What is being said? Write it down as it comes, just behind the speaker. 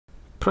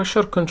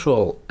pressure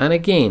control. And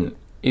again,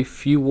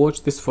 if you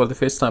watch this for the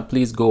first time,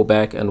 please go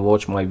back and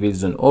watch my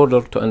videos in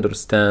order to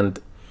understand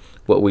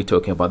what we're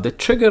talking about. The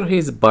trigger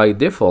here by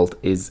default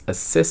is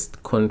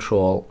assist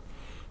control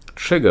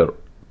trigger,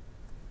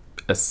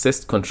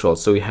 assist control.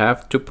 So you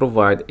have to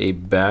provide a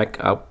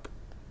backup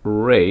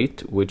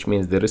rate, which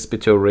means the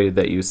respiratory rate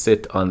that you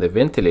set on the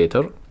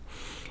ventilator,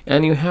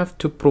 and you have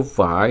to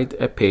provide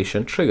a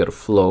patient trigger,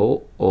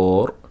 flow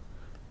or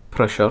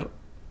pressure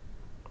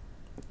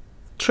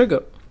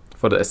trigger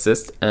for the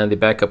assist, and the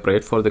backup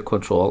rate for the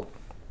control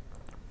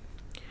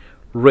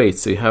rate.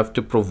 So you have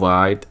to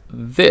provide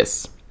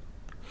this.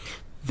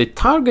 The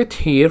target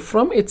here,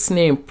 from its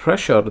name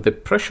pressure, the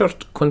pressure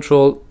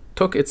control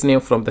took its name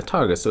from the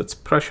target, so it's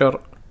pressure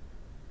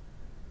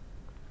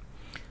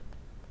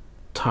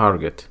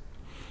target.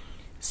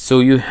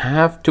 So you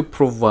have to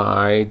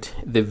provide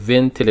the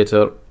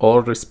ventilator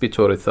or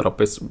respiratory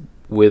therapist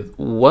with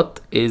what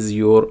is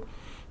your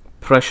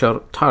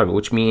pressure target,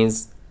 which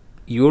means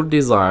your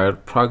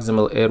desired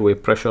proximal airway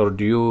pressure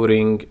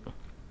during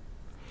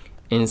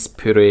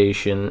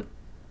inspiration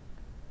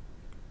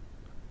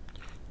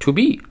to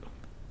be.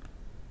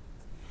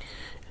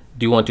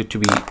 Do you want it to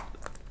be, do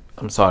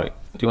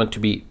you want it to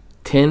be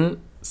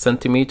 10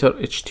 centimeter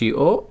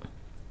HTO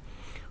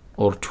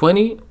or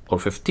 20 or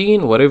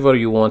 15, whatever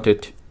you want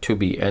it to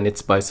be, and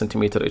it's by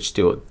centimeter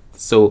HTO.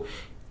 So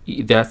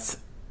that's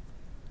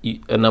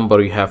a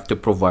number you have to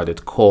provide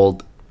it,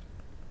 called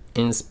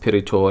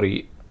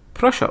inspiratory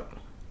pressure.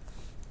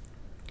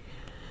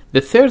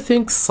 The third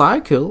thing,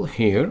 cycle,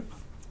 here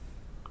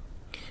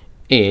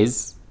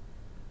is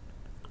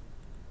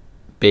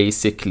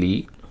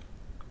basically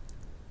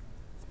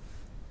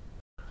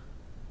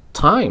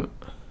time.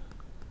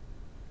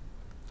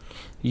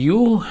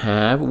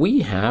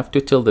 We have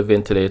to tell the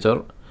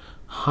ventilator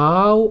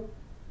how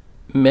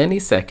many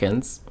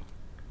seconds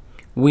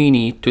we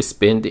need to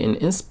spend in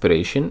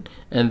inspiration,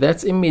 and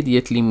that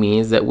immediately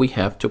means that we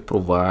have to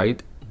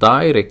provide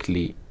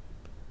directly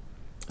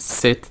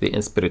set the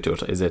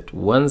inspirator. Is it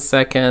 1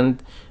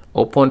 second,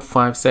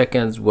 0.5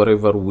 seconds,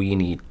 whatever we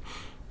need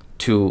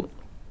to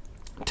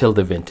tell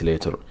the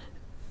ventilator.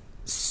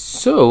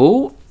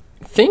 So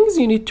things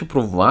you need to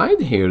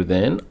provide here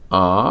then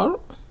are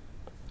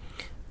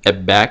a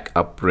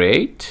backup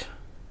rate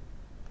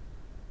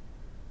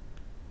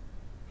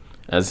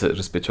as a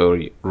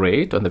respiratory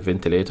rate on the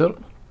ventilator,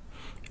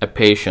 a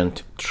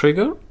patient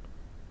trigger,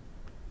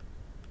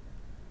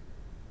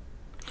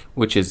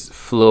 which is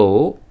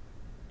flow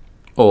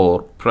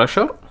or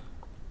pressure,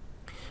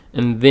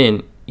 and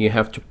then you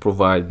have to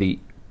provide the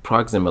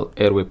proximal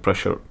airway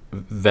pressure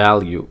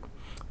value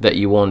that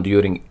you want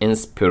during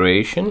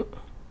inspiration.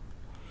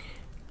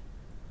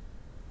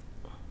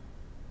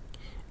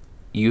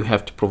 You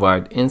have to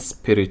provide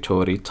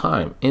inspiratory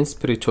time.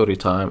 Inspiratory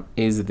time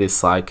is the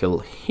cycle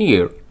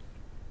here,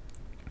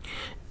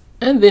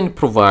 and then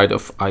provide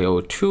of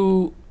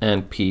IO2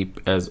 and PEEP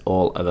as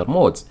all other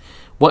modes.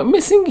 What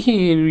missing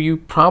here you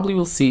probably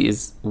will see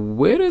is,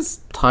 where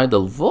is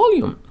tidal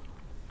volume?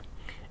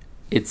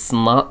 It's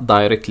not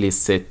directly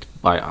set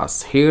by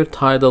us. Here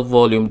tidal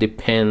volume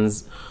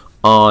depends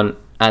on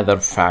other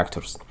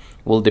factors.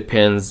 Will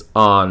depends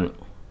on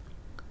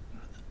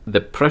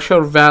the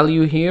pressure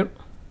value here,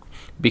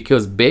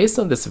 because based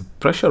on this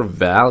pressure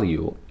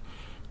value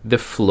the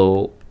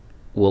flow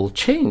will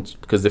change,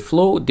 because the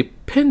flow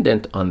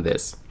dependent on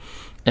this,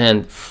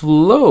 and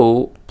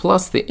flow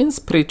plus the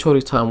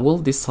inspiratory time will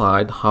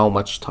decide how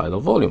much tidal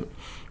volume.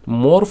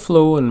 More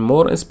flow and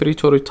more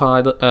inspiratory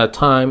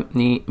time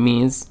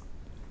means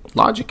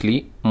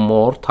logically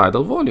more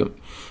tidal volume,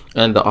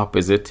 and the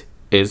opposite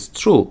is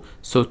true.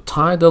 So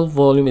tidal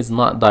volume is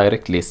not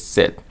directly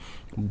set,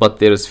 but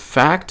there's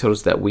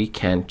factors that we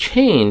can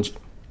change,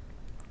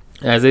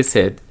 as I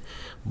said,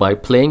 by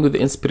playing with the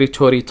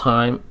inspiratory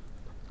time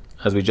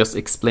as we just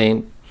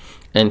explained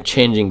and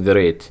changing the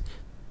rate.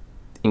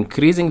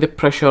 Increasing the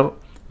pressure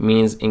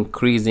means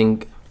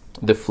increasing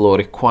the flow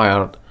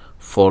required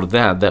for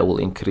that. That will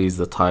increase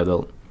the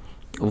tidal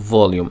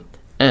volume,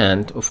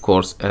 and of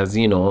course, as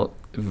you know,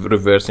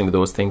 reversing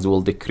those things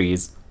will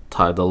decrease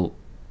tidal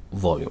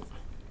volume.